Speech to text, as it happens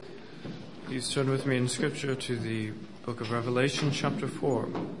Please turn with me in Scripture to the book of Revelation, chapter 4.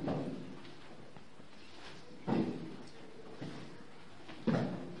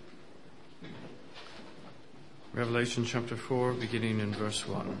 Revelation chapter 4, beginning in verse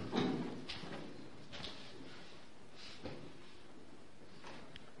 1.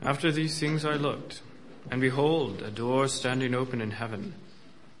 After these things I looked, and behold, a door standing open in heaven.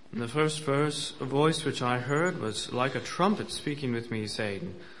 In the first verse, a voice which I heard was like a trumpet speaking with me,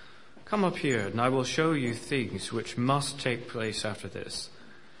 saying, "Come up here, and I will show you things which must take place after this."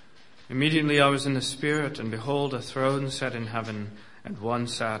 Immediately I was in the Spirit, and behold, a throne set in heaven, and one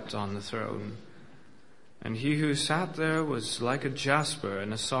sat on the throne. And he who sat there was like a jasper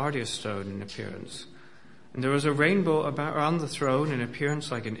and a sardius stone in appearance. And there was a rainbow around the throne in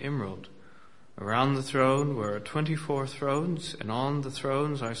appearance like an emerald. Around the throne were 24 thrones, and on the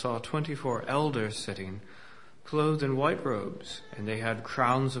thrones I saw 24 elders sitting, clothed in white robes, and they had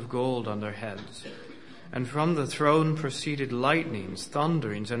crowns of gold on their heads. And from the throne proceeded lightnings,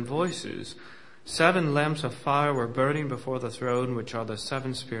 thunderings, and voices. 7 lamps of fire were burning before the throne, which are the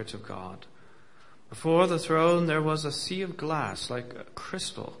 7 spirits of God. Before the throne there was a sea of glass like a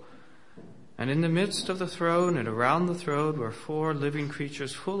crystal. And in the midst of the throne and around the throne were 4 living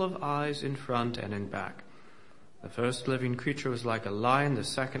creatures full of eyes in front and in back. The first living creature was like a lion, the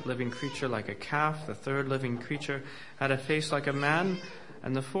second living creature like a calf, the third living creature had a face like a man,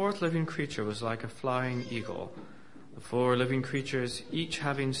 and the fourth living creature was like a flying eagle. The 4 living creatures, each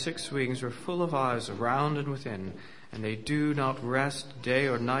having 6 wings, were full of eyes around and within, and they do not rest day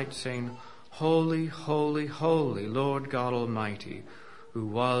or night, saying, "Holy, holy, holy, Lord God Almighty, who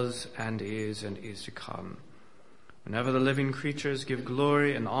was and is to come." Whenever the living creatures give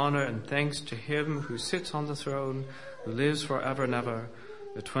glory and honor and thanks to him who sits on the throne, who lives forever and ever,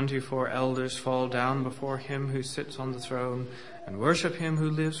 the 24 elders fall down before him who sits on the throne and worship him who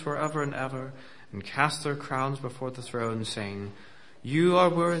lives forever and ever, and cast their crowns before the throne, saying, "You are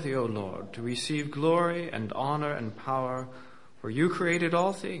worthy, O Lord, to receive glory and honor and power, for you created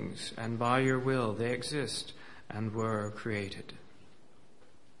all things, and by your will they exist and were created."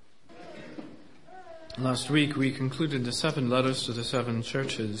 Last week we concluded the 7 letters to the 7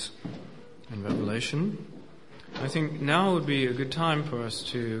 churches in Revelation. I think now would be a good time for us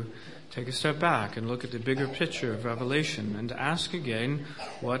to take a step back and look at the bigger picture of Revelation and ask again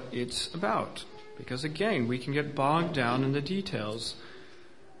what it's about. Because again, we can get bogged down in the details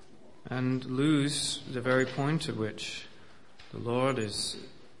and lose the very point at which the Lord is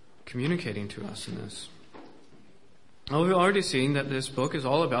communicating to us in this. Well, we've already seen that this book is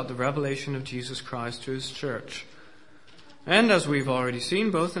all about the revelation of Jesus Christ to his church. And as we've already seen,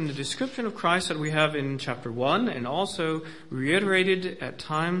 both in the description of Christ that we have in chapter 1 and also reiterated at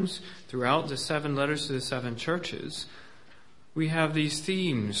times throughout the 7 letters to the 7 churches, we have these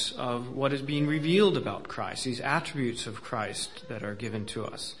themes of what is being revealed about Christ, these attributes of Christ that are given to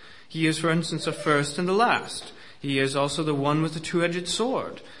us. He is, for instance, the first and the last. He is also the one with the 2-edged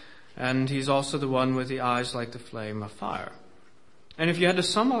sword. And he's also the one with the eyes like the flame of fire. And if you had to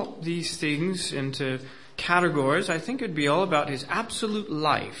sum up these things into categories, I think it'd be all about his absolute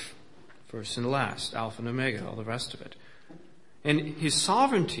life, first and last, Alpha and Omega, all the rest of it. And his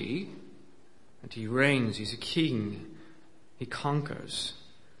sovereignty, that he reigns, he's a king, he conquers.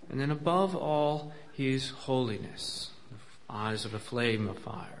 And then above all, his holiness, the eyes of a flame of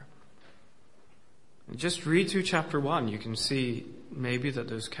fire. And just read through chapter 1, you can see maybe that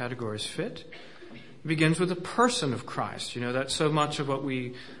those categories fit. It begins with the person of Christ. You know, that's so much of what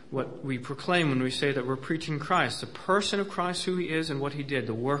we proclaim when we say that we're preaching Christ. The person of Christ, who he is and what he did,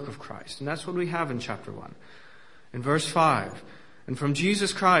 the work of Christ. And that's what we have in chapter 1. In verse 5, and from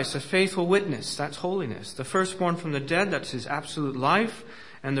Jesus Christ, a faithful witness, that's holiness. The firstborn from the dead, that's his absolute life.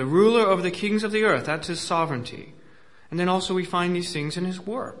 And the ruler over the kings of the earth, that's his sovereignty. And then also we find these things in his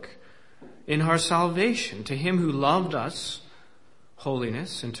work. In our salvation, to him who loved us,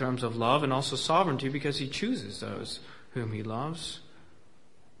 holiness in terms of love, and also sovereignty because he chooses those whom he loves,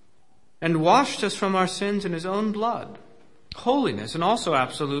 and washed us from our sins in his own blood, holiness and also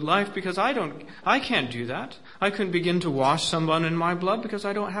absolute life, because I can't do that. I couldn't begin to wash someone in my blood because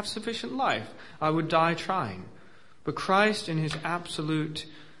I don't have sufficient life. I would die trying. But Christ in his absolute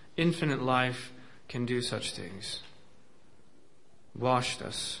infinite life can do such things. Washed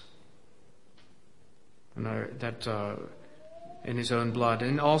us. And in his own blood.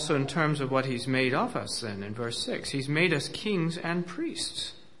 And also in terms of what he's made of us then in verse 6. He's made us kings and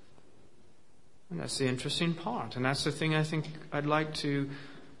priests. And that's the interesting part. And that's the thing I think I'd like to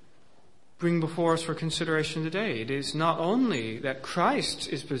bring before us for consideration today. It is not only that Christ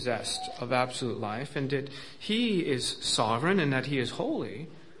is possessed of absolute life and that he is sovereign and that he is holy,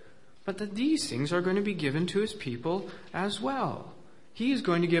 but that these things are going to be given to his people as well. He is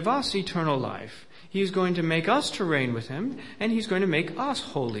going to give us eternal life. He is going to make us to reign with him, and he's going to make us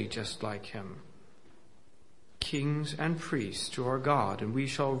holy just like him. Kings and priests to our God, and we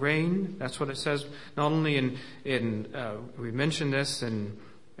shall reign. That's what it says, not only we mentioned this in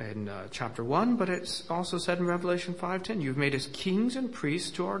chapter 1, but it's also said in Revelation 5:10, you've made us kings and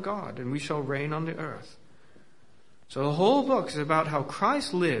priests to our God, and we shall reign on the earth. So the whole book is about how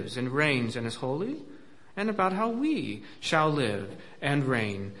Christ lives and reigns and is holy, and about how we shall live and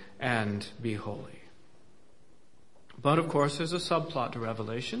reign and be holy. But of course, there's a subplot to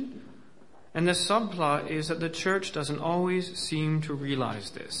Revelation, and this subplot is that the church doesn't always seem to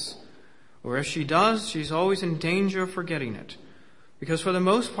realize this. Or if she does, she's always in danger of forgetting it. Because for the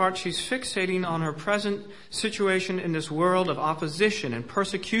most part, she's fixating on her present situation in this world of opposition and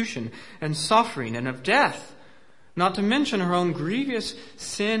persecution and suffering and of death, not to mention her own grievous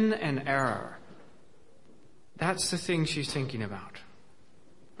sin and error. That's the thing she's thinking about.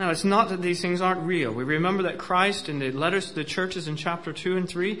 Now, it's not that these things aren't real. We remember that Christ, in the letters to the churches in chapter 2 and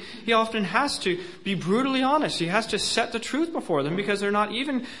 3, he often has to be brutally honest. He has to set the truth before them because they're not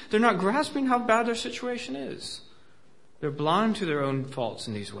grasping how bad their situation is. They're blind to their own faults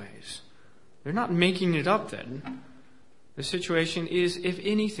in these ways. They're not making it up then. The situation is, if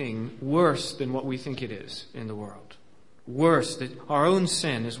anything, worse than what we think it is in the world. Worse, that our own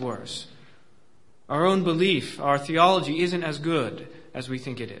sin is worse. Our own belief, our theology isn't as good as we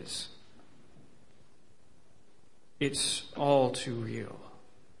think it is. It's all too real.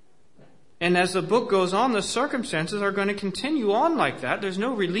 And as the book goes on, the circumstances are going to continue on like that. There's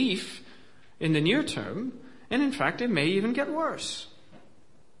no relief in the near term. And in fact, it may even get worse.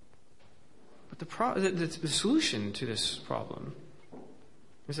 But the solution to this problem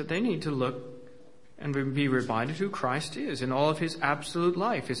is that they need to look and be reminded who Christ is in all of his absolute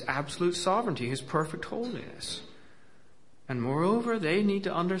life, his absolute sovereignty, his perfect holiness. And moreover, they need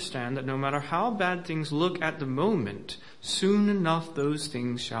to understand that no matter how bad things look at the moment, soon enough those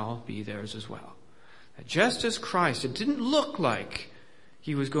things shall be theirs as well. That just as Christ, it didn't look like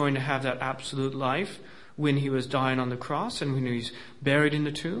he was going to have that absolute life when he was dying on the cross and when he was buried in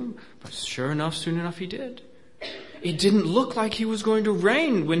the tomb, but sure enough, soon enough he did. It didn't look like he was going to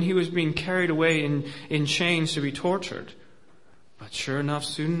reign when he was being carried away in chains to be tortured, but sure enough,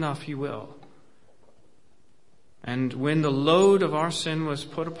 soon enough he will. And when the load of our sin was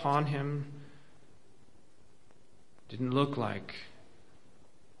put upon him, it didn't look like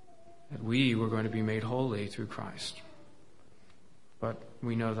that we were going to be made holy through Christ. But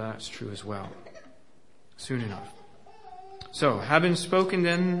we know that's true as well. Soon enough. So, having spoken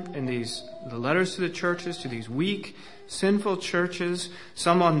then in the letters to the churches, to these weak, sinful churches,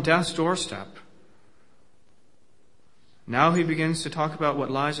 some on death's doorstep, now he begins to talk about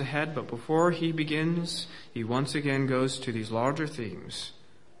what lies ahead, but before he begins, he once again goes to these larger themes.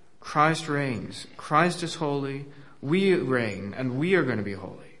 Christ reigns. Christ is holy. We reign, and we are going to be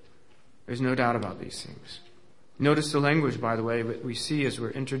holy. There's no doubt about these things. Notice the language, by the way, that we see as we're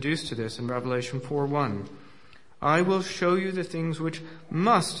introduced to this in Revelation 4:1. I will show you the things which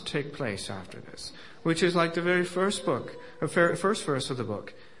must take place after this, which is like the very first verse of the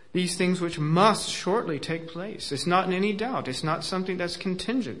book. These things which must shortly take place. It's not in any doubt. It's not something that's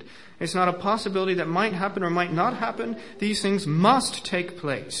contingent. It's not a possibility that might happen or might not happen. These things must take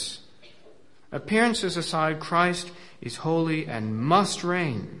place. Appearances aside, Christ is holy and must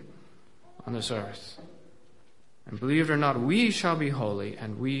reign on this earth. And believe it or not, we shall be holy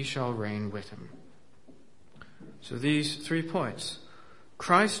and we shall reign with him. So these 3 points.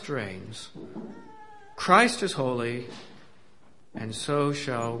 Christ reigns. Christ is holy, and so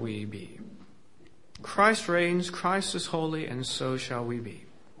shall we be. Christ reigns, Christ is holy, and so shall we be.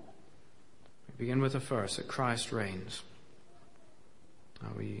 We begin with the first, that Christ reigns. Now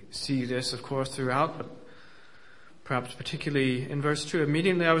we see this, of course, throughout, but perhaps particularly in verse 2.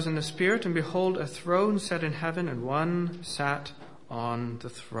 Immediately I was in the Spirit, and behold, a throne set in heaven, and one sat on the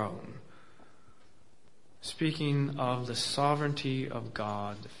throne. Speaking of the sovereignty of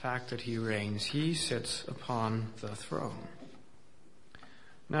God, the fact that he reigns, he sits upon the throne.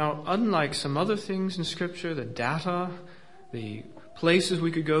 Now, unlike some other things in Scripture, the data, the places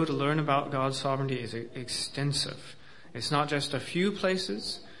we could go to learn about God's sovereignty is extensive. It's not just a few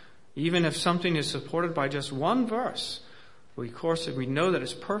places. Even if something is supported by just one verse, we know that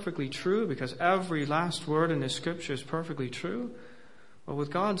it's perfectly true because every last word in the Scripture is perfectly true. But with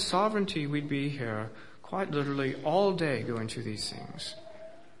God's sovereignty, we'd be here quite literally all day going through these things,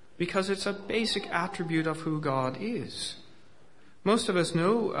 because it's a basic attribute of who God is. Most of us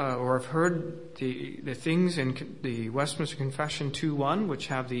know or have heard the things in the Westminster Confession 2:1, which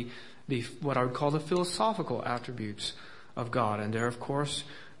have the what I would call the philosophical attributes of God. And they're, of course,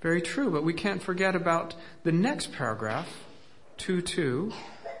 very true. But we can't forget about the next paragraph, 2:2,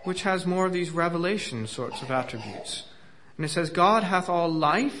 which has more of these revelation sorts of attributes. And it says, God hath all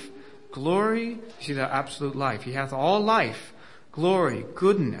life, glory. You see that absolute life. He hath all life, glory,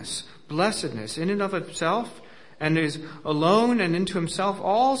 goodness, blessedness in and of himself, and is alone and into himself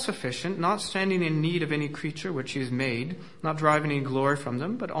all sufficient, not standing in need of any creature which he has made, not deriving any glory from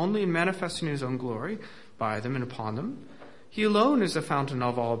them, but only in manifesting his own glory by them and upon them. He alone is the fountain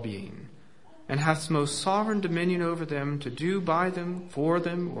of all being, and hath most sovereign dominion over them, to do by them, for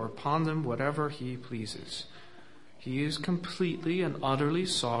them, or upon them, whatever he pleases. He is completely and utterly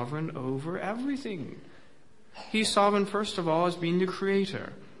sovereign over everything. He's sovereign, first of all, as being the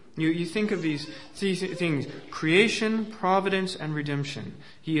creator. You think of these things, creation, providence, and redemption.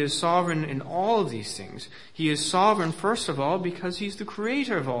 He is sovereign in all of these things. He is sovereign, first of all, because he's the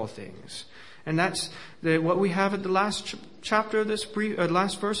creator of all things. And that's what we have at the last chapter of this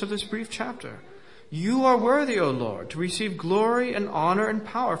last verse of this brief chapter. You are worthy, O Lord, to receive glory and honor and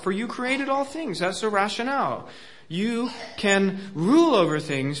power, for you created all things. That's the rationale. You can rule over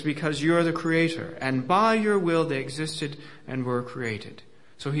things because you're the creator, and by your will they existed and were created.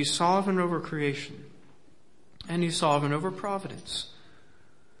 So he's sovereign over creation, and he's sovereign over providence.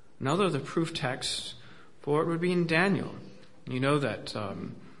 Another of the proof texts for it would be in Daniel. You know that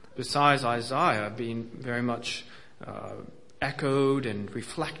besides Isaiah being very much echoed and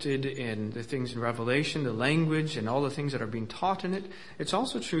reflected in the things in Revelation, the language and all the things that are being taught in it, it's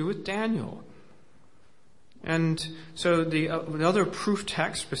also true with Daniel. And so the other proof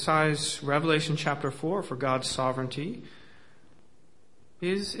text besides Revelation chapter 4 for God's sovereignty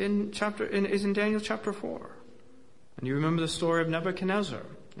is in Daniel chapter 4. And you remember the story of Nebuchadnezzar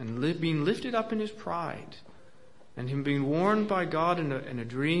and being lifted up in his pride, and him being warned by God in a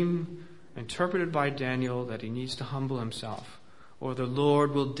dream interpreted by Daniel that he needs to humble himself, or the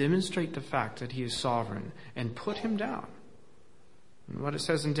Lord will demonstrate the fact that he is sovereign and put him down. And what it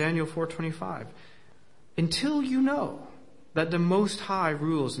says in Daniel 4:25, until you know that the Most High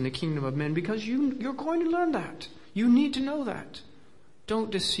rules in the kingdom of men, because you're going to learn that. You need to know that.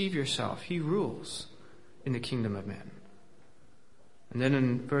 Don't deceive yourself. He rules in the kingdom of men. And then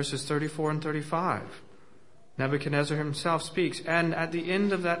in verses 34 and 35, Nebuchadnezzar himself speaks, and at the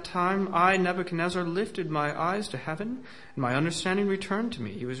end of that time, I, Nebuchadnezzar, lifted my eyes to heaven, and my understanding returned to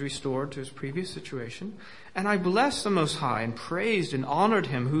me. He was restored to his previous situation. And I blessed the Most High, and praised and honored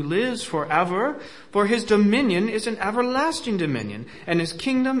him who lives forever, for his dominion is an everlasting dominion, and his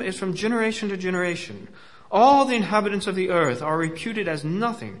kingdom is from generation to generation. All the inhabitants of the earth are reputed as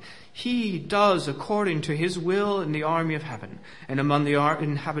nothing. He does according to his will in the army of heaven and among the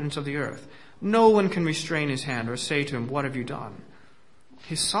inhabitants of the earth. No one can restrain his hand or say to him, what have you done?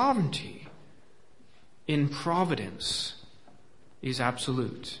 His sovereignty in providence is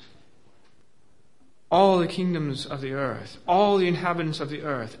absolute. All the kingdoms of the earth, all the inhabitants of the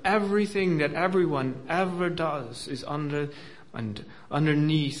earth, everything that everyone ever does is under and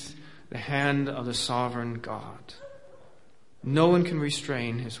underneath the hand of the sovereign God. No one can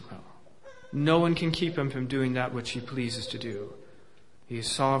restrain his will. No one can keep him from doing that which he pleases to do. He is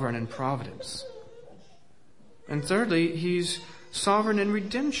sovereign in providence. And thirdly, he's sovereign in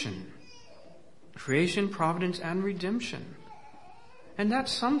redemption. Creation, providence, and redemption. And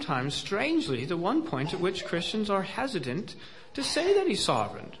that's sometimes, strangely, the one point at which Christians are hesitant to say that he's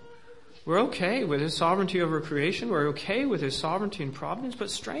sovereign. We're okay with his sovereignty over creation. We're okay with his sovereignty in providence. But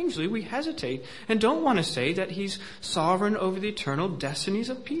strangely, we hesitate and don't want to say that he's sovereign over the eternal destinies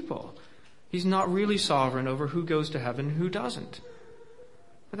of people. He's not really sovereign over who goes to heaven and who doesn't.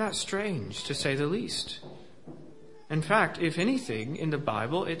 But that's strange, to say the least. In fact, if anything, in the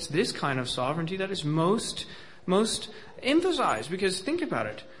Bible, it's this kind of sovereignty that is most emphasized. Because think about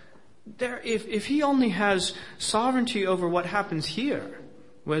it. If he only has sovereignty over what happens here,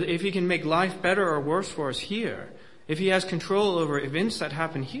 whether if he can make life better or worse for us here, if he has control over events that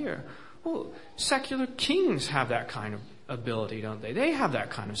happen here, well, secular kings have that kind of ability, don't they? They have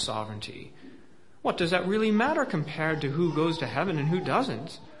that kind of sovereignty. What does that really matter compared to who goes to heaven and who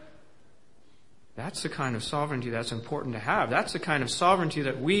doesn't? That's the kind of sovereignty that's important to have. That's the kind of sovereignty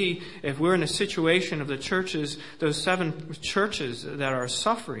that we, if we're in a situation of the churches, those 7 churches that are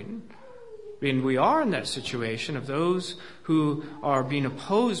suffering, and we are in that situation of those who are being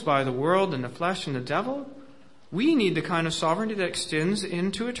opposed by the world and the flesh and the devil, we need the kind of sovereignty that extends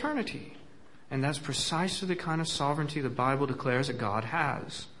into eternity. And that's precisely the kind of sovereignty the Bible declares that God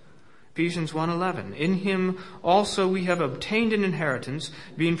has. Ephesians 1:11, in him also we have obtained an inheritance,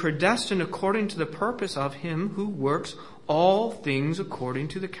 being predestined according to the purpose of him who works all things according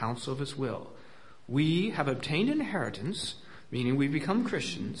to the counsel of his will. We have obtained an inheritance, meaning we become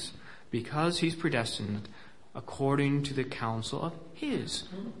Christians, because he's predestined according to the counsel of his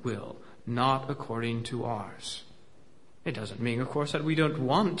will, not according to ours. It doesn't mean, of course, that we don't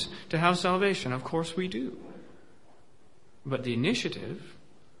want to have salvation. Of course we do. But the initiative,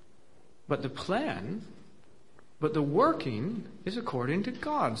 but the plan, but the working is according to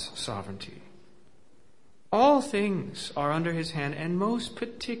God's sovereignty. All things are under his hand, and most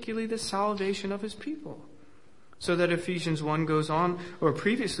particularly the salvation of his people. So that Ephesians 1 goes on, or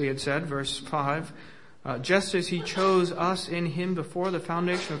previously it said, verse 5, just as he chose us in him before the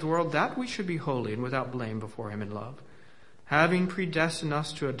foundation of the world, that we should be holy and without blame before him in love, having predestined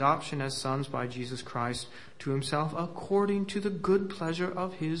us to adoption as sons by Jesus Christ to himself, according to the good pleasure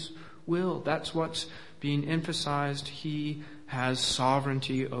of his will. That's what's being emphasized. He has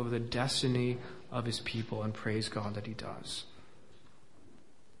sovereignty over the destiny of his people, and praise God that he does.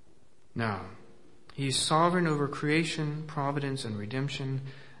 Now, he's sovereign over creation, providence, and redemption.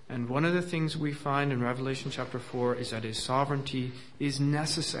 And one of the things we find in Revelation chapter 4 is that his sovereignty is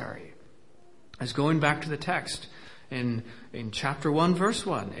necessary. As going back to the text, in chapter 1, verse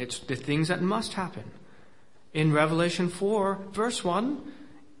 1, it's the things that must happen. In Revelation 4, verse 1,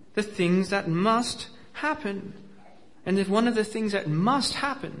 the things that must happen. And that one of the things that must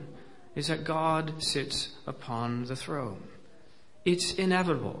happen is that God sits upon the throne. It's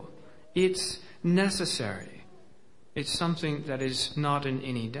inevitable. It's necessary. It's something that is not in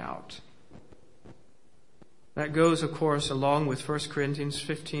any doubt. That goes, of course, along with 1 Corinthians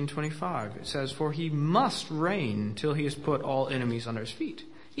 15:25. It says, for he must reign till he has put all enemies under his feet.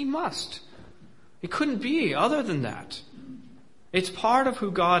 He must. It couldn't be other than that. It's part of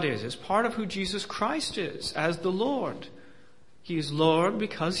who God is. It's part of who Jesus Christ is as the Lord. He is Lord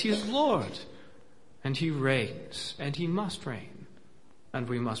because he is Lord. And he reigns. And he must reign. And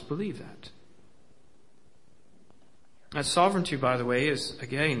we must believe that. That sovereignty, by the way, is,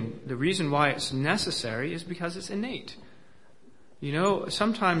 again, the reason why it's necessary is because it's innate. You know,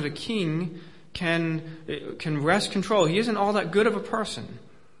 sometimes a king can wrest control. He isn't all that good of a person.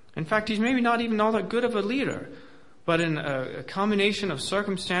 In fact, he's maybe not even all that good of a leader. But in a combination of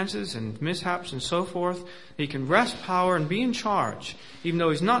circumstances and mishaps and so forth, he can wrest power and be in charge, even though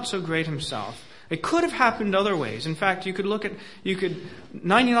he's not so great himself. It could have happened other ways. In fact, you could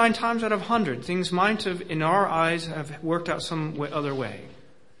 99 times out of 100, things might have, in our eyes, have worked out some other way.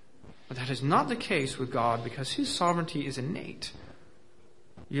 But that is not the case with God, because his sovereignty is innate.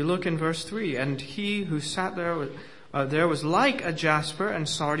 You look in verse 3, and he who sat there was like a jasper and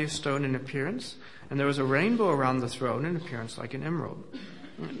sardius stone in appearance, and there was a rainbow around the throne in appearance like an emerald.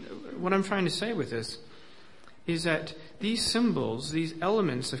 What I'm trying to say with this is that these symbols, these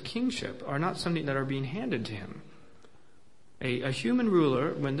elements of kingship, are not something that are being handed to him. A human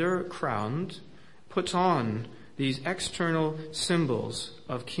ruler, when they're crowned, puts on these external symbols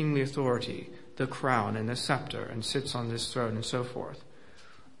of kingly authority, the crown and the scepter, and sits on this throne and so forth.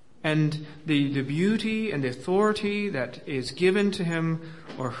 And the beauty and the authority that is given to him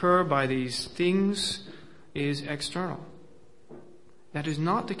or her by these things is external. That is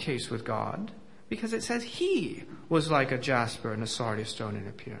not the case with God, because it says he was like a jasper and a sardius stone in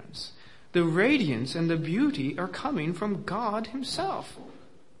appearance. The radiance and the beauty are coming from God himself,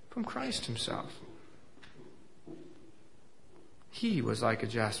 from Christ himself. He was like a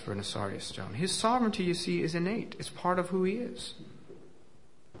jasper and a sardius stone. His sovereignty, you see, is innate. It's part of who he is.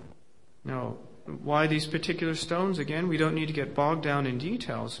 Now, why these particular stones? Again, we don't need to get bogged down in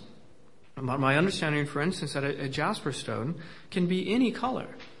details. But my understanding, for instance, that a jasper stone can be any color.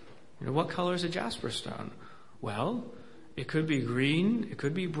 You know, what color is a jasper stone? Well, it could be green, it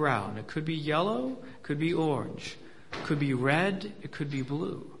could be brown, it could be yellow, it could be orange, it could be red, it could be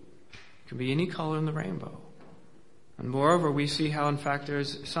blue. It could be any color in the rainbow. And moreover, we see how, in fact,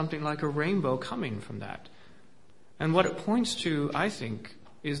 there's something like a rainbow coming from that. And what it points to, I think,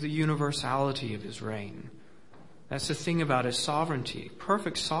 is the universality of his reign. That's the thing about his sovereignty.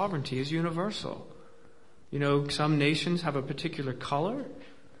 Perfect sovereignty is universal. You know, some nations have a particular color,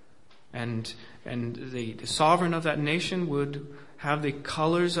 and the sovereign of that nation would have the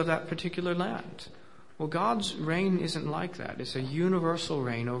colors of that particular land. Well, God's reign isn't like that. It's a universal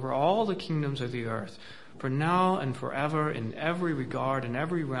reign over all the kingdoms of the earth, for now and forever, in every regard, in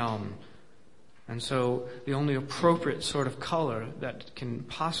every realm. And so the only appropriate sort of color that can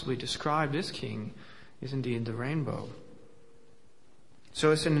possibly describe this king is indeed the rainbow.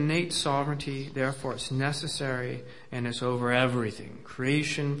 So it's an innate sovereignty, therefore it's necessary, and it's over everything: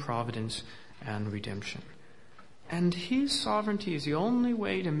 creation, providence, and redemption. And his sovereignty is the only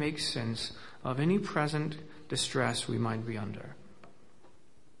way to make sense of any present distress we might be under.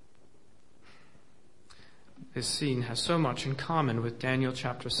 This scene has so much in common with Daniel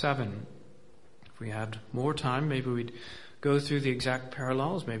chapter 7. If we had more time, maybe we'd go through the exact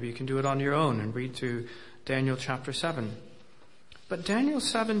parallels. Maybe you can do it on your own and read through Daniel chapter 7. But Daniel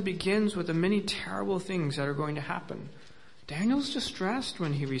 7 begins with the many terrible things that are going to happen. Daniel's distressed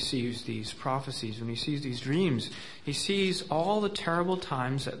when he receives these prophecies, when he sees these dreams. He sees all the terrible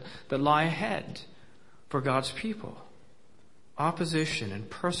times that lie ahead for God's people. Opposition and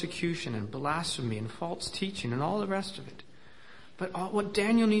persecution and blasphemy and false teaching and all the rest of it. But what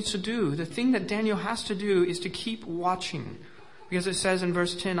Daniel needs to do, the thing that Daniel has to do, is to keep watching. Because it says in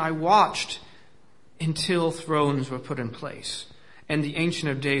verse 10, I watched until thrones were put in place, and the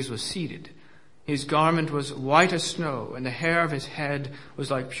Ancient of Days was seated. His garment was white as snow, and the hair of his head was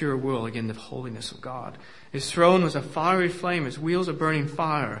like pure wool. Again, the holiness of God. His throne was a fiery flame, his wheels a burning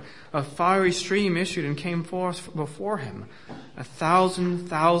fire. A fiery stream issued and came forth before him. 1,000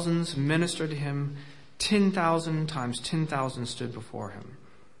 thousands ministered to him. 10,000 times 10,000 stood before him.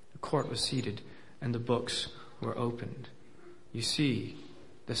 The court was seated, and the books were opened. You see,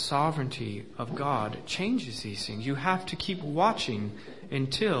 the sovereignty of God changes these things. You have to keep watching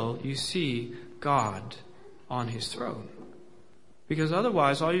until you see God on his throne. Because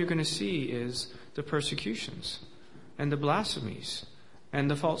otherwise, all you're going to see is the persecutions and the blasphemies and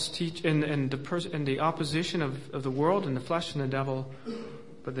the false and the opposition of the world and the flesh and the devil.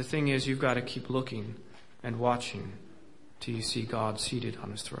 But the thing is, you've got to keep looking and watching till you see God seated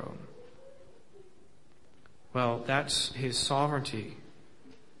on his throne. Well, that's his sovereignty.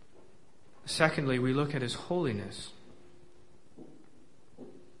 Secondly, we look at his holiness.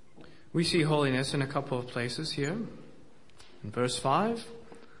 We see holiness in a couple of places here. In verse 5,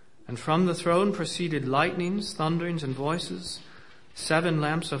 and from the throne proceeded lightnings, thunderings, and voices. 7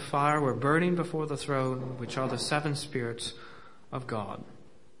 lamps of fire were burning before the throne, which are the 7 spirits of God.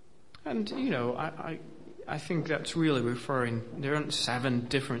 And, I think that's really referring, there aren't 7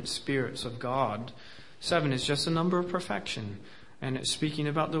 different spirits of God. 7 is just a number of perfection. And it's speaking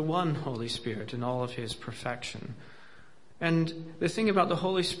about the one Holy Spirit and all of his perfection. And the thing about the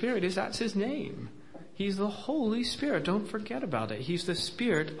Holy Spirit is that's his name. He's the Holy Spirit. Don't forget about it. He's the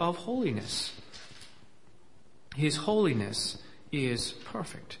Spirit of holiness. His holiness is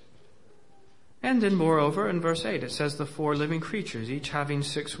perfect. And then moreover, in verse 8, it says the 4 living creatures, each having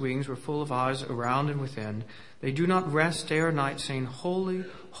 6 wings, were full of eyes around and within. They do not rest day or night, saying, Holy,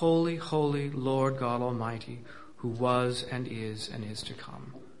 holy, holy, Lord God Almighty, who was and is to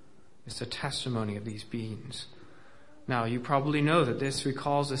come. It's the testimony of these beings. Now, you probably know that this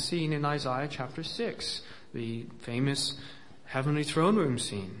recalls a scene in Isaiah chapter 6, the famous heavenly throne room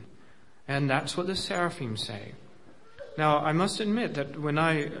scene. And that's what the seraphim say. Now, I must admit that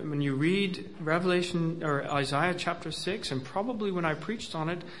when you read Revelation or Isaiah chapter 6, and probably when I preached on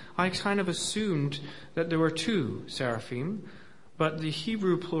it, I kind of assumed that there were 2 seraphim, but the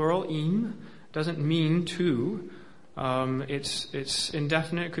Hebrew plural, im, doesn't mean 2. It's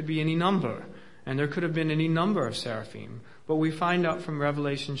indefinite. It could be any number. And there could have been any number of seraphim. But we find out from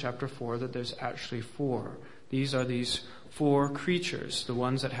Revelation chapter 4 that there's actually 4. These are these 4 creatures. The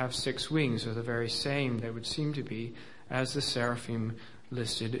ones that have 6 wings are the very same, they would seem to be, as the seraphim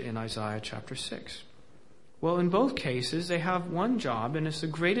listed in Isaiah chapter 6. Well, in both cases, they have one job, and it's the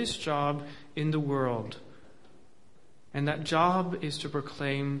greatest job in the world. And that job is to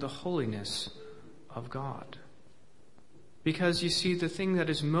proclaim the holiness of God. Because you see, the thing that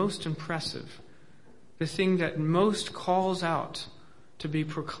is most impressive, the thing that most calls out to be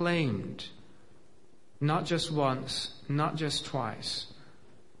proclaimed, not just once, not just twice,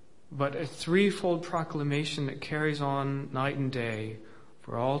 but a 3-fold proclamation that carries on night and day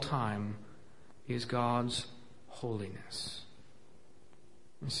for all time, is God's holiness.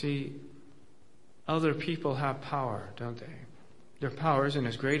 You see, other people have power, don't they? Their power isn't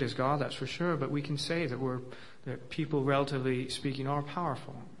as great as God, that's for sure, but we can say that people, relatively speaking, are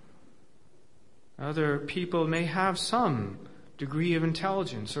powerful. Other people may have some degree of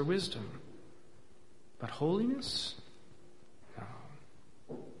intelligence or wisdom. But holiness?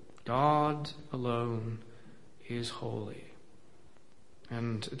 No. God alone is holy.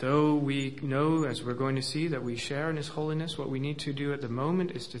 And though we know, as we're going to see, that we share in his holiness, what we need to do at the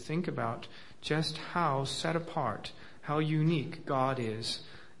moment is to think about just how set apart, how unique God is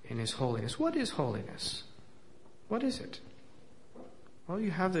in his holiness. What is holiness? What is it? Well,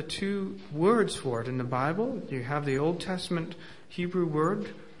 you have the two words for it in the Bible. You have the Old Testament Hebrew word,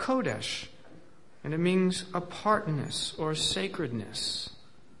 kodesh, and it means apartness or sacredness.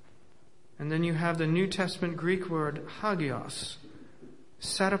 And then you have the New Testament Greek word, hagios,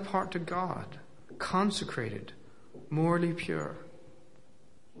 set apart to God, consecrated, morally pure.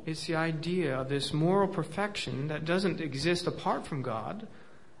 It's the idea of this moral perfection that doesn't exist apart from God.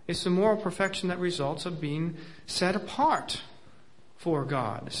 It's the moral perfection that results of being set apart for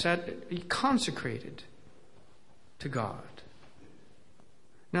God, consecrated to God.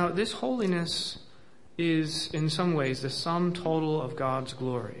 Now, this holiness is in some ways the sum total of God's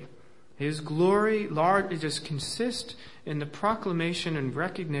glory. His glory just consists in the proclamation and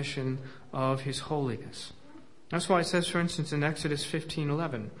recognition of His holiness. That's why it says, for instance, in Exodus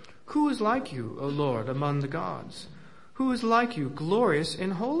 15:11, "Who is like you, O Lord, among the gods? Who is like you, glorious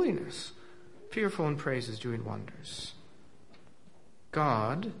in holiness, fearful in praises, doing wonders?"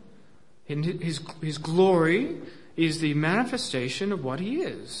 God, in His glory, is the manifestation of what He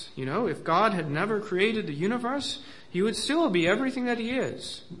is. You know, if God had never created the universe, He would still be everything that He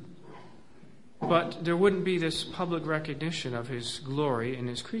is. But there wouldn't be this public recognition of His glory in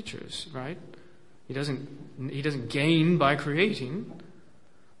His creatures, right? He doesn't gain by creating.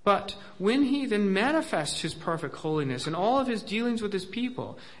 But when He then manifests His perfect holiness in all of His dealings with His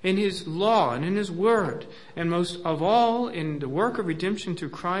people, in His law and in His word, and most of all in the work of redemption through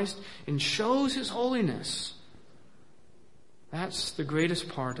Christ, and shows His holiness, that's the greatest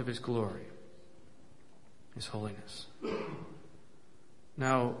part of His glory, His holiness.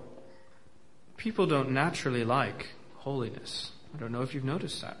 Now, people don't naturally like holiness. I don't know if you've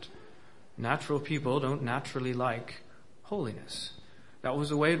noticed that. Natural people don't naturally like holiness. That was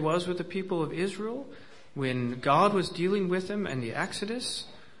the way it was with the people of Israel when God was dealing with them in the Exodus.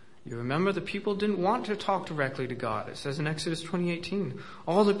 You remember the people didn't want to talk directly to God. It says in Exodus 20:18,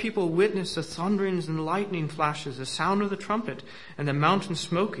 "All the people witnessed the thunderings and lightning flashes, the sound of the trumpet, and the mountain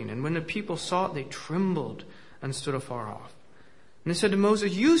smoking. And when the people saw it, they trembled and stood afar off. And they said to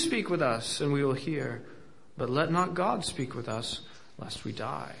Moses, 'You speak with us, and we will hear. But let not God speak with us, lest we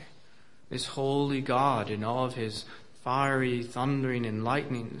die.'" This holy God in all of His fiery thundering and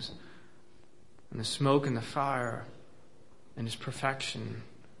lightnings, and the smoke and the fire, and His perfection,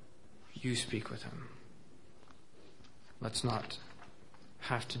 you speak with Him. Let's not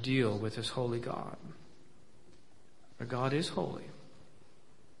have to deal with this holy God. But God is holy.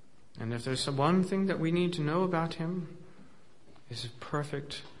 And if there's one thing that we need to know about Him, is His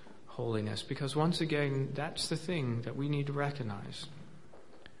perfect holiness. Because once again, that's the thing that we need to recognize.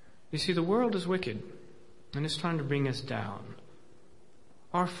 You see, the world is wicked, and it's trying to bring us down.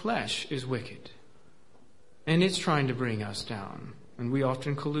 Our flesh is wicked, and it's trying to bring us down, and we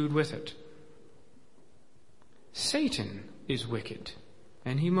often collude with it. Satan is wicked,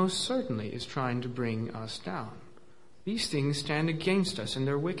 and he most certainly is trying to bring us down. These things stand against us in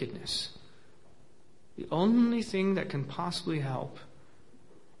their wickedness. The only thing that can possibly help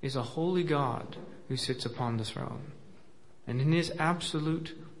is a holy God who sits upon the throne. And in His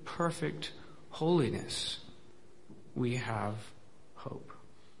absolute, perfect holiness, we have hope.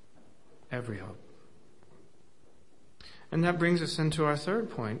 Every hope. And that brings us into our third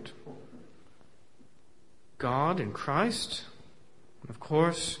point. God in Christ. And of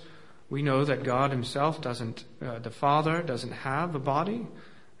course, we know that God Himself the Father doesn't have a body.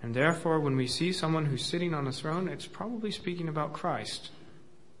 And therefore, when we see someone who's sitting on a throne, it's probably speaking about Christ.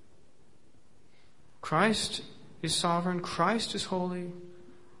 Christ is sovereign. Christ is holy.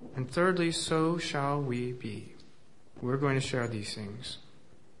 And thirdly, so shall we be. We're going to share these things.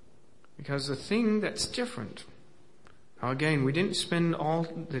 Because the thing that's different, now again, we didn't spend all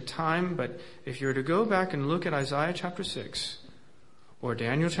the time, but if you were to go back and look at Isaiah chapter 6, or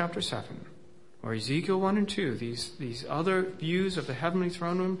Daniel chapter 7, or Ezekiel 1 and 2, these other views of the heavenly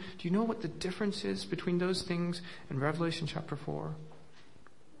throne room, do you know what the difference is between those things and Revelation chapter 4?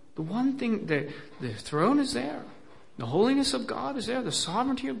 The one thing, the throne is there. The holiness of God is there. The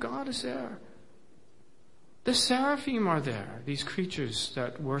sovereignty of God is there. The seraphim are there, these creatures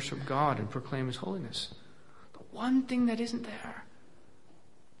that worship God and proclaim His holiness. The one thing that isn't there,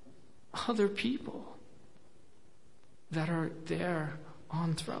 other people that are there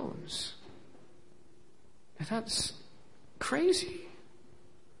on thrones. And that's crazy.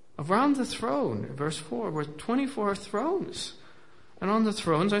 Around the throne, verse 4, were 24 thrones. And on the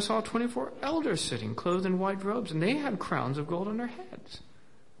thrones I saw 24 elders sitting, clothed in white robes, and they had crowns of gold on their heads.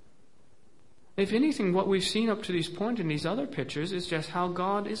 If anything, what we've seen up to this point in these other pictures is just how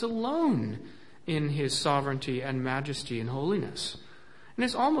God is alone in His sovereignty and majesty and holiness. And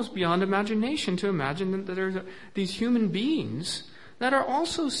it's almost beyond imagination to imagine that there are these human beings that are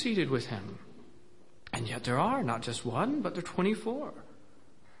also seated with him. And yet there are not just one, but there are 24.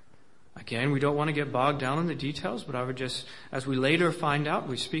 Again, we don't want to get bogged down in the details, but I would just, as we later find out,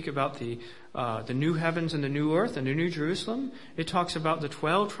 we speak about the new heavens and the new earth and the new Jerusalem. It talks about the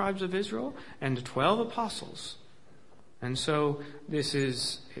 12 tribes of Israel and the 12 apostles. And so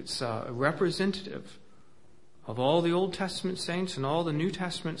it's representative of all the Old Testament saints and all the New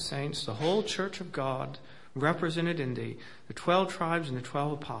Testament saints, the whole church of God, represented in the 12 tribes and the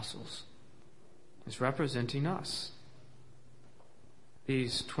 12 apostles, is representing us,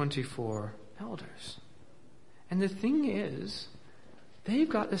 these 24 elders. And the thing is, they've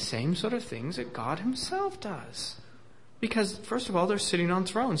got the same sort of things that God himself does. Because, first of all, they're sitting on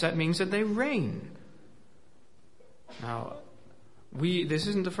thrones. That means that they reign. Now, this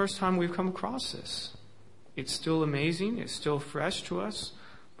isn't the first time we've come across this. It's still amazing. It's still fresh to us.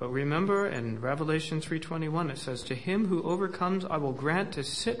 But remember in Revelation 3:21, it says, "To him who overcomes, I will grant to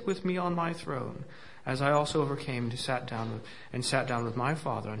sit with me on my throne, as I also overcame and sat down with my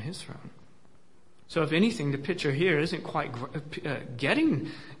Father on his throne." So if anything, the picture here isn't quite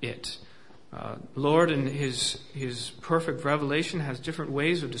getting it. Lord, in his perfect revelation, has different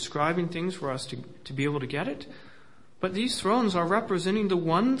ways of describing things for us to be able to get it. But these thrones are representing the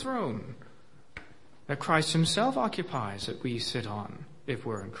one throne that Christ himself occupies, that we sit on if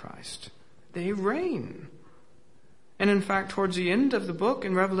we're in Christ. They reign. And in fact, towards the end of the book,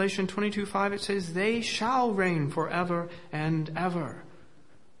 in Revelation 22:5, it says, "They shall reign forever and ever."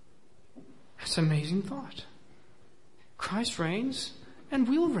 That's an amazing thought. Christ reigns, and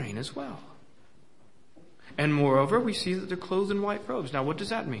we'll reign as well. And moreover, we see that they're clothed in white robes. Now, what does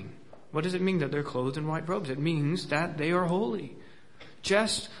that mean? What does it mean that they're clothed in white robes? It means that they are holy.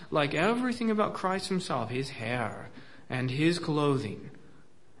 Just like everything about Christ himself, his hair and his clothing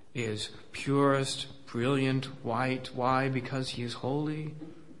is purest, brilliant white. Why? Because he is holy.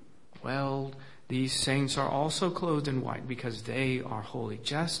 Well, these saints are also clothed in white because they are holy,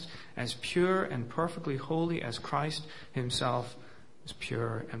 just as pure and perfectly holy as Christ himself is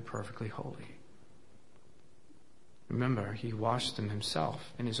pure and perfectly holy. Remember, he washed them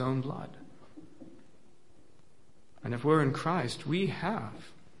himself in his own blood. And if we're in Christ, we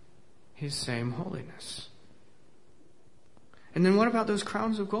have his same holiness. And then what about those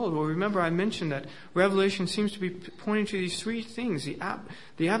crowns of gold? Well, remember I mentioned that Revelation seems to be pointing to these three things.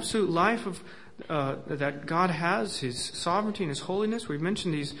 The absolute life of that God has, his sovereignty and his holiness. We've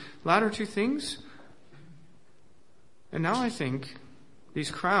mentioned these latter two things. And now I think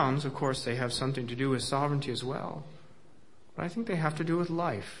these crowns, of course, they have something to do with sovereignty as well. But I think they have to do with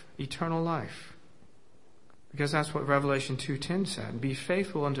life, eternal life. Because that's what Revelation 2:10 said. "Be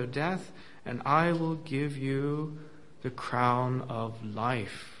faithful unto death, and I will give you the crown of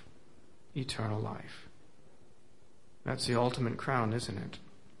life," eternal life. That's the ultimate crown, isn't it?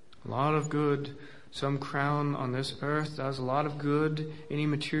 A lot of good. Some crown on this earth does a lot of good. Any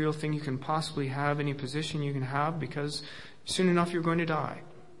material thing you can possibly have, any position you can have, because soon enough you're going to die.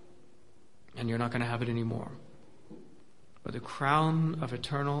 And you're not going to have it anymore. But the crown of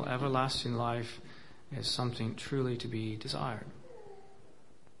eternal, everlasting life is something truly to be desired.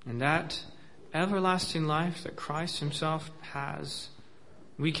 And that everlasting life that Christ himself has,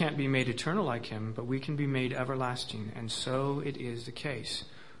 we can't be made eternal like him, but we can be made everlasting. And so it is the case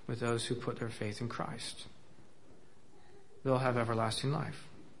with those who put their faith in Christ. They'll have everlasting life.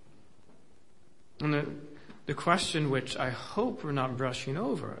 And the question which I hope we're not brushing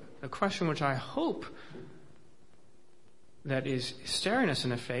over, the question which I hope that is staring us in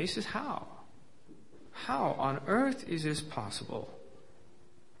the face is how? How on earth is this possible?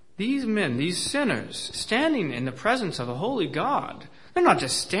 These men, these sinners, standing in the presence of a holy God, they're not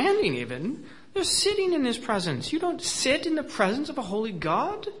just standing even, they're sitting in his presence. You don't sit in the presence of a holy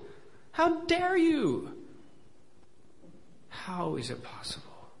God? How dare you? How is it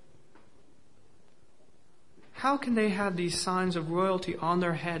possible? How can they have these signs of royalty on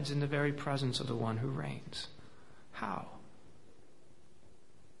their heads in the very presence of the one who reigns? How?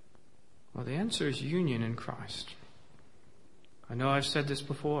 Well, the answer is union in Christ. I know I've said this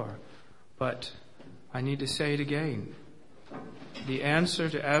before, but I need to say it again. The answer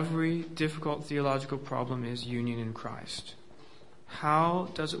to every difficult theological problem is union in Christ. How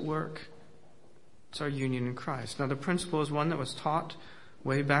does it work? It's our union in Christ. Now, the principle is one that was taught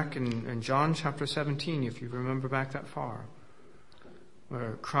way back in John chapter 17, if you remember back that far,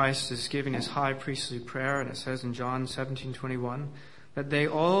 where Christ is giving his high priestly prayer, and it says in John 17:21, that they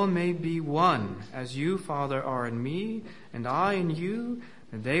all may be one, as you, Father, are in me, and I in you,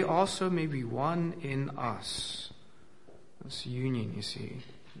 and they also may be one in us. This union, you see,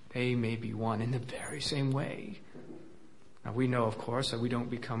 they may be one in the very same way. Now we know, of course, that we don't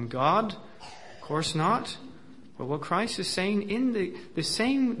become God. Of course not. But what Christ is saying, in the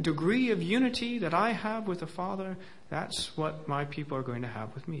same degree of unity that I have with the Father, that's what my people are going to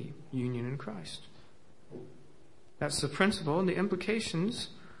have with me. Union in Christ. That's the principle, and the implications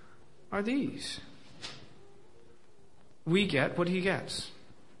are these. We get what he gets.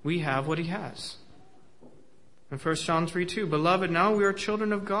 We have what he has. In 1 John 3:2, Beloved, now we are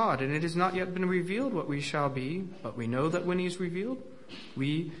children of God, and it has not yet been revealed what we shall be, but we know that when he is revealed,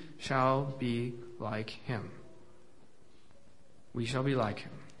 we shall be like him. We shall be like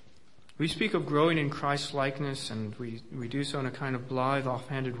him. We speak of growing in Christ's likeness, and we do so in a kind of blithe,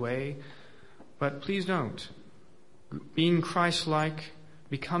 offhanded way, but please don't. Being Christ-like,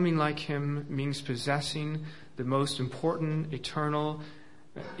 becoming like him, means possessing the most important, eternal,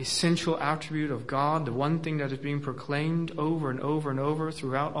 essential attribute of God, the one thing that is being proclaimed over and over and over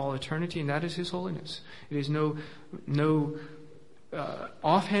throughout all eternity, and that is his holiness. It is no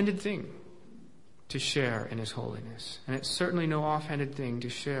offhanded thing to share in his holiness. And it's certainly no offhanded thing to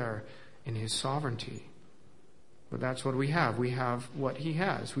share in his sovereignty. But that's what we have. We have what he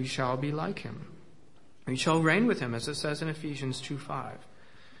has. We shall be like him. We shall reign with him, as it says in Ephesians 2:5.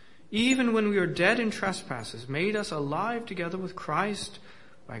 Even when we were dead in trespasses, made us alive together with Christ.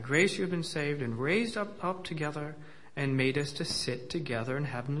 By grace you have been saved, and raised up together, and made us to sit together in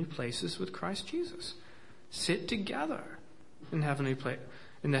heavenly places with Christ Jesus. Sit together in the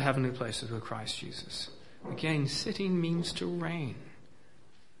heavenly places with Christ Jesus. Again, sitting means to reign.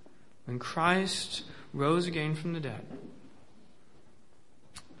 When Christ rose again from the dead,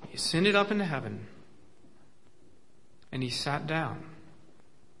 he ascended up into heaven, and he sat down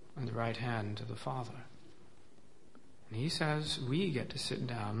on the right hand of the Father. And he says we get to sit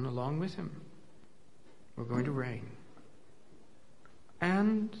down along with him. We're going to reign.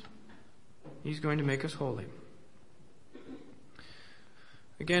 And he's going to make us holy.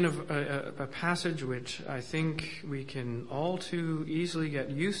 Again, a passage which I think we can all too easily get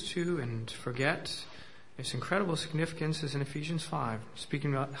used to and forget. Its incredible significance is in Ephesians 5,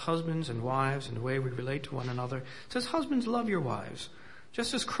 speaking about husbands and wives and the way we relate to one another. It says, Husbands, love your wives,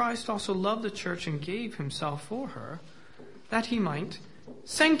 just as Christ also loved the church and gave himself for her, that he might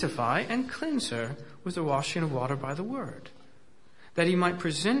sanctify and cleanse her with the washing of water by the word, that he might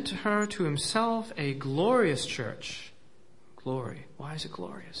present her to himself a glorious church. Glory. Why is it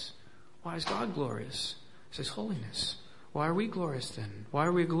glorious? Why is God glorious? It's his holiness. Why are we glorious then? Why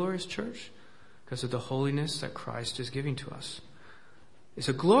are we a glorious church? Because of the holiness that Christ is giving to us. It's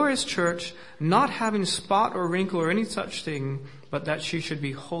a glorious church, not having spot or wrinkle or any such thing, but that she should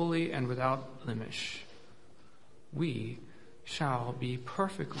be holy and without blemish. We shall be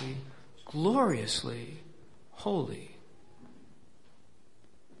perfectly, gloriously holy,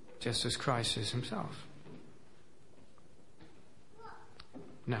 just as Christ is himself.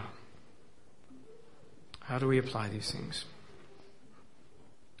 Now, how do we apply these things?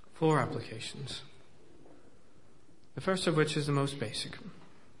 4 applications. The first of which is the most basic.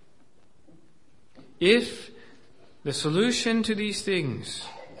 If the solution to these things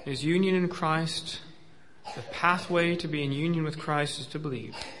is union in Christ, the pathway to be in union with Christ is to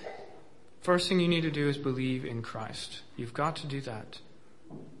believe. First thing you need to do is believe in Christ. You've got to do that.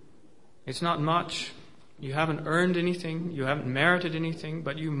 It's not much. You haven't earned anything. You haven't merited anything,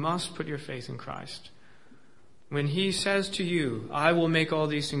 but you must put your faith in Christ. When he says to you, I will make all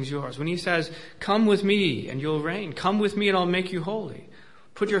these things yours. When he says, come with me and you'll reign. Come with me and I'll make you holy.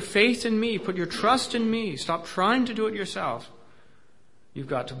 Put your faith in me. Put your trust in me. Stop trying to do it yourself. You've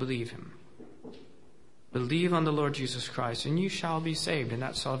got to believe him. Believe on the Lord Jesus Christ and you shall be saved. And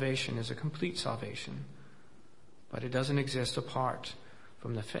that salvation is a complete salvation. But it doesn't exist apart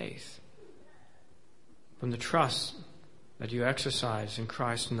from the faith, from the trust that you exercise in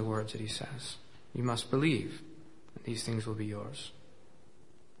Christ and the words that he says. You must believe that these things will be yours.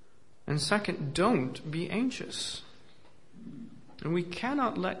 And second, don't be anxious. And we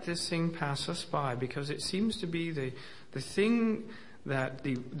cannot let this thing pass us by because it seems to be the thing that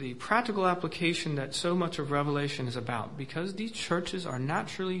the practical application that so much of Revelation is about, because these churches are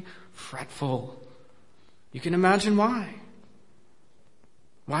naturally fretful. You can imagine why.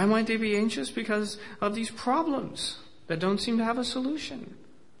 Why might they be anxious? Because of these problems that don't seem to have a solution.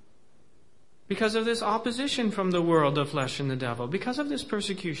 Because of this opposition from the world, the flesh, and the devil. Because of this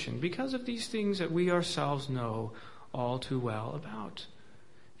persecution. Because of these things that we ourselves know all too well about.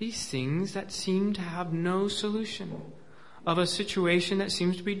 These things that seem to have no solution. Of a situation that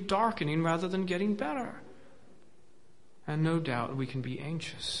seems to be darkening rather than getting better. And no doubt we can be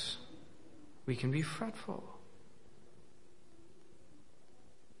anxious. We can be fretful.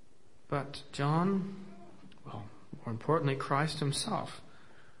 But John, more importantly, Christ himself,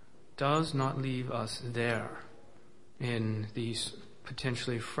 does not leave us there in these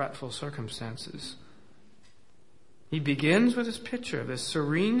potentially fretful circumstances. He begins with this picture of this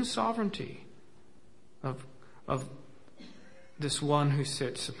serene sovereignty of this one who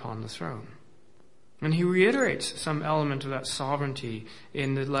sits upon the throne. And he reiterates some element of that sovereignty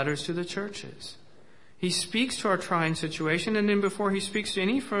in the letters to the churches. He speaks to our trying situation, and then before he speaks to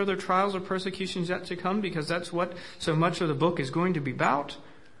any further trials or persecutions yet to come, because that's what so much of the book is going to be about,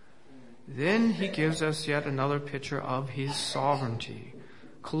 then he gives us yet another picture of his sovereignty,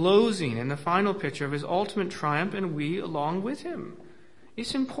 closing in the final picture of his ultimate triumph, and we along with him.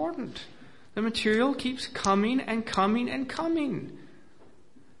 It's important. The material keeps coming and coming and coming.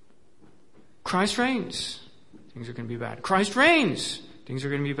 Christ reigns. Things are going to be bad. Christ reigns. Things are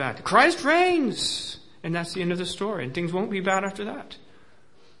going to be bad. Christ reigns. And that's the end of the story. And things won't be bad after that.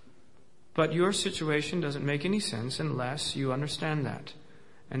 But your situation doesn't make any sense unless you understand that.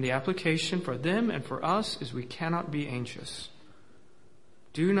 And the application for them and for us is we cannot be anxious.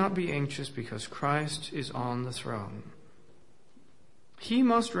 Do not be anxious because Christ is on the throne. He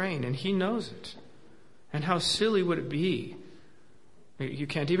must reign, and he knows it. And how silly would it be? You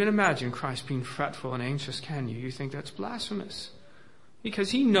can't even imagine Christ being fretful and anxious, can you? You think that's blasphemous.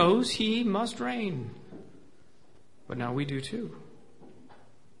 Because he knows he must reign. But now we do too.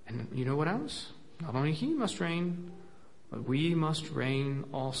 And you know what else? Not only he must reign, but we must reign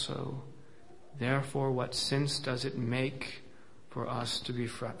also. Therefore, what sense does it make for us to be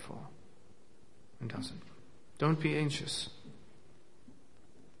fretful? It doesn't. Don't be anxious.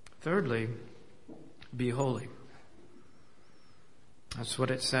 Thirdly, be holy. That's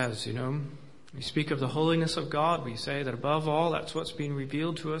what it says, you know. We speak of the holiness of God. We say that above all, that's what's being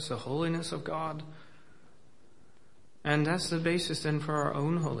revealed to us, the holiness of God. And that's the basis then for our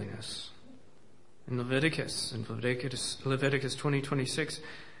own holiness. In Leviticus 20:26,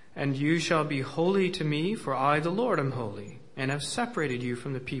 and you shall be holy to me, for I, the Lord, am holy, and have separated you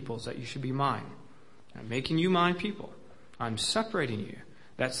from the peoples that you should be mine. I'm making you my people. I'm separating you.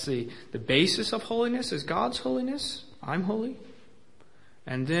 That's the basis of holiness is God's holiness. I'm holy.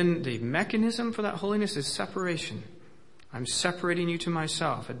 And then the mechanism for that holiness is separation. I'm separating you to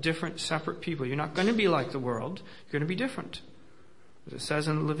myself, a different, separate people. You're not going to be like the world. You're going to be different. As it says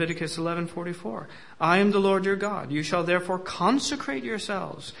in Leviticus 11:44, I am the Lord your God. You shall therefore consecrate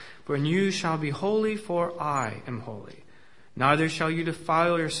yourselves, for you shall be holy, for I am holy. Neither shall you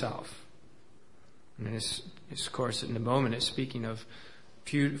defile yourself. And this, of course, in the moment, it's speaking of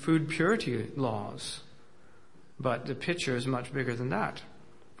food purity laws. But the picture is much bigger than that.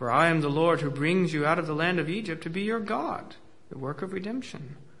 For I am the Lord who brings you out of the land of Egypt to be your God, the work of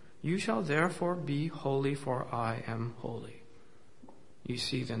redemption. You shall therefore be holy, for I am holy. You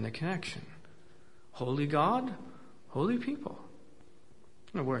see then the connection. Holy God, holy people.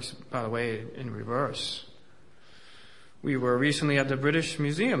 It works, by the way, in reverse. We were recently at the British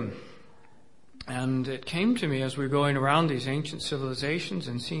Museum, and it came to me as we were going around these ancient civilizations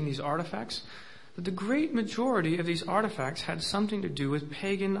and seeing these artifacts, that the great majority of these artifacts had something to do with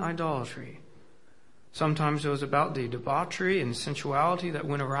pagan idolatry. Sometimes it was about the debauchery and sensuality that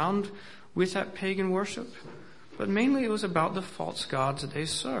went around with that pagan worship, but mainly it was about the false gods that they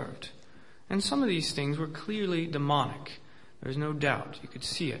served. And some of these things were clearly demonic. There's no doubt. You could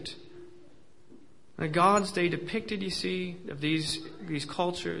see it. The gods they depicted, you see, of these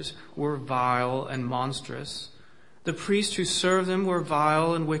cultures were vile and monstrous. The priests who served them were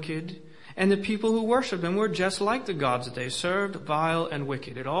vile and wicked. And the people who worshiped them were just like the gods that they served, vile and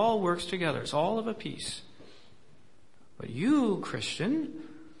wicked. It all works together. It's all of a piece. But you, Christian,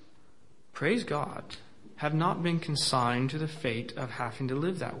 praise God, have not been consigned to the fate of having to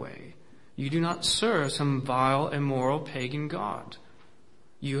live that way. You do not serve some vile, immoral, pagan god.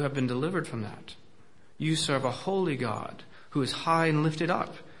 You have been delivered from that. You serve a holy God who is high and lifted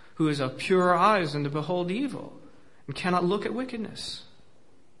up, who is of purer eyes than to behold evil, and cannot look at wickedness.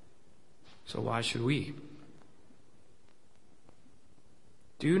 So why should we?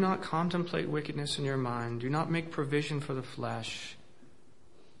 Do not contemplate wickedness in your mind. Do not make provision for the flesh.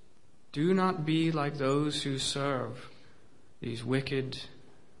 Do not be like those who serve these wicked,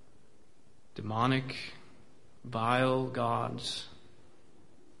 demonic, vile gods.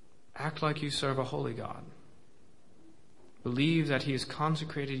 Act like you serve a holy God. Believe that he has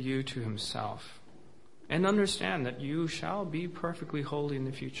consecrated you to himself. And understand that you shall be perfectly holy in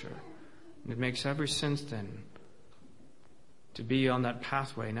the future. And it makes every sense then to be on that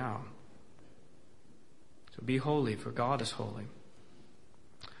pathway now. So be holy, for God is holy.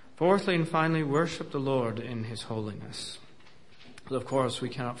 Fourthly and finally, worship the Lord in his holiness. But of course, we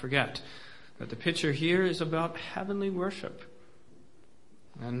cannot forget That the picture here is about heavenly worship.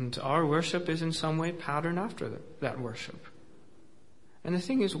 And our worship is in some way patterned after that worship. And the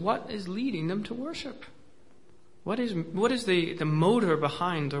thing is, what is leading them to worship? What is the motor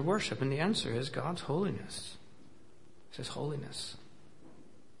behind their worship? And the answer is God's holiness. It's His holiness.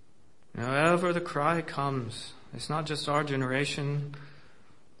 However the cry comes, it's not just our generation,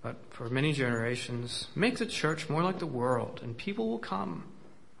 but for many generations, make the church more like the world, and people will come.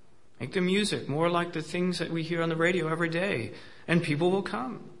 Make the music more like the things that we hear on the radio every day, and people will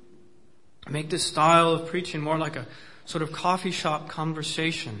come. Make the style of preaching more like a sort of coffee shop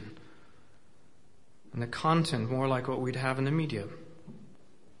conversation, and the content more like what we'd have in the media.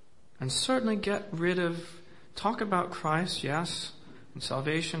 And certainly talk about Christ, yes, and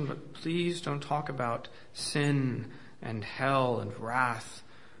salvation, but please don't talk about sin and hell and wrath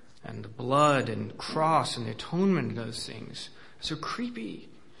and the blood and cross and the atonement and those things. They're creepy.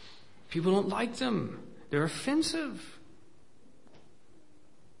 People don't like them. They're offensive.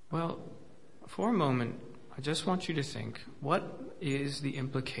 Well, for a moment, I just want you to think, what is the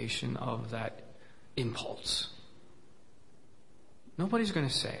implication of that impulse? Nobody's going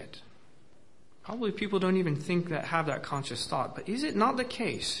to say it. Probably people don't even have that conscious thought. But is it not the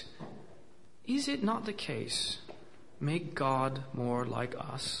case? Is it not the case? Make God more like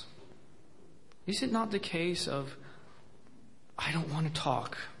us. Is it not the case of, I don't want to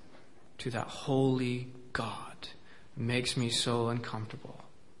talk to that holy God. It makes me so uncomfortable.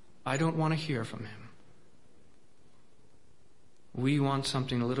 I don't want to hear from Him. We want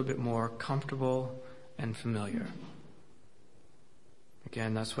something a little bit more comfortable and familiar.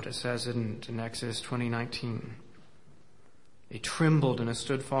 Again, that's what it says in Exodus 20:19. They trembled and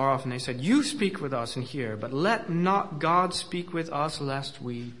stood far off, and they said, "You speak with us and hear, but let not God speak with us, lest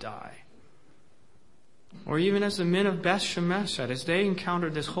we die." Or even as the men of Beth Shemesh said, as they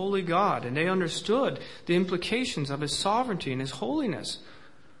encountered this holy God, and they understood the implications of His sovereignty and His holiness.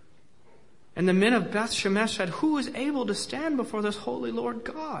 And the men of Beth Shemesh said, "Who is able to stand before this holy Lord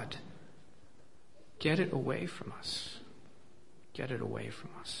God?" Get it away from us. Get it away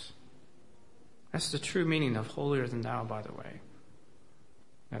from us. That's the true meaning of holier than thou, by the way.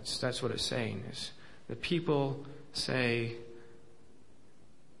 That's what it's saying, is the people say,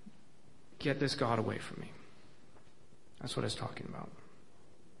 get this God away from me. That's what it's talking about.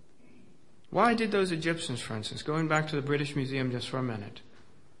 Why did those Egyptians, for instance, going back to the British Museum just for a minute,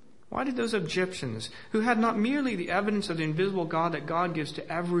 why did those Egyptians, who had not merely the evidence of the invisible God that God gives to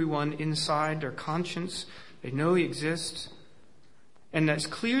everyone inside their conscience, they know He exists, and that's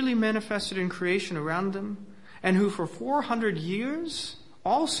clearly manifested in creation around them, and who for 400 years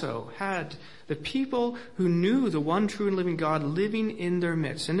also had the people who knew the one true and living God living in their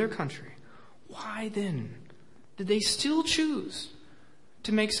midst, in their country, why then did they still choose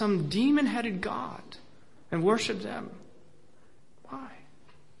to make some demon-headed God and worship them? Why?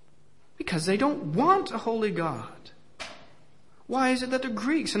 Because they don't want a holy God. Why is it that the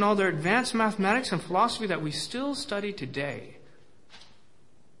Greeks and all their advanced mathematics and philosophy that we still study today,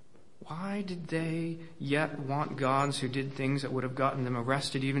 why did they yet want gods who did things that would have gotten them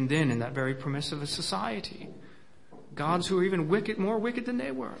arrested even then in that very permissive society? Gods who were even more wicked than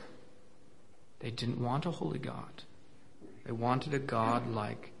they were. They didn't want a holy God. They wanted a God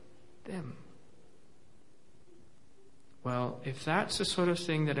like them. Well, if that's the sort of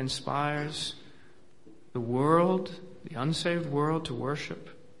thing that inspires the world, the unsaved world, to worship,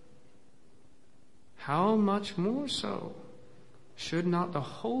 how much more so should not the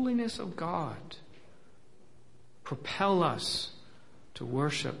holiness of God propel us to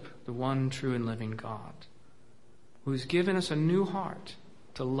worship the one true and living God, who's given us a new heart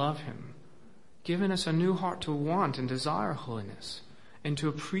to love Him, given us a new heart to want and desire holiness, and to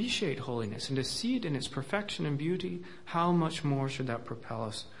appreciate holiness, and to see it in its perfection and beauty? How much more should that propel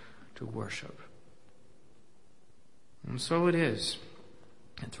us to worship? And so it is.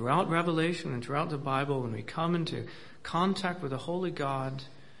 And throughout Revelation and throughout the Bible, when we come into contact with a holy God,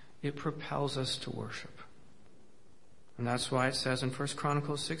 it propels us to worship. And that's why it says in 1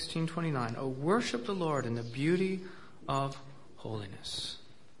 Chronicles 16:29, "Oh, worship the Lord in the beauty of holiness."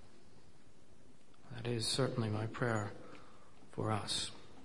 That is certainly my prayer for us.